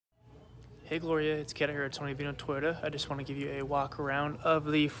Hey Gloria, it's Keta here at Tony Vino Toyota. I just want to give you a walk around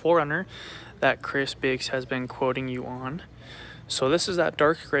of the 4Runner that Chris Biggs has been quoting you on. So this is that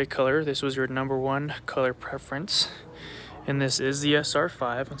dark gray color. This was your number 1 color preference. And this is the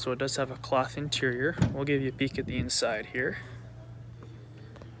SR5, and so it does have a cloth interior. We'll give you a peek at the inside here.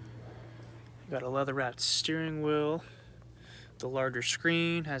 You got a leather wrapped steering wheel. The larger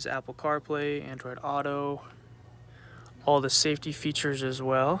screen has Apple CarPlay, Android Auto, all the safety features as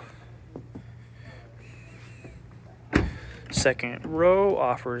well. Second row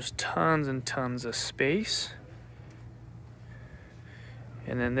offers tons and tons of space.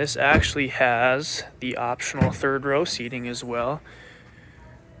 And then this actually has the optional third row seating as well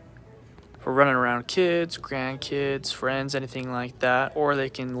for running around kids, grandkids, friends, anything like that. Or they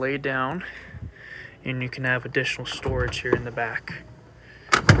can lay down and you can have additional storage here in the back.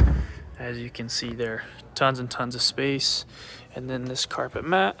 As you can see there, tons and tons of space. And then this carpet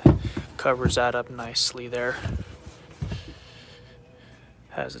mat covers that up nicely there.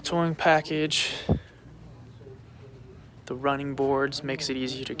 Has a towing package. The running boards makes it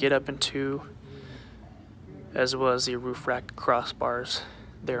easier to get up into, as well as the roof rack crossbars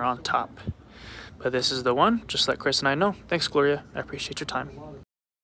there on top. But this is the one, just let Chris and I know. Thanks, Gloria. I appreciate your time.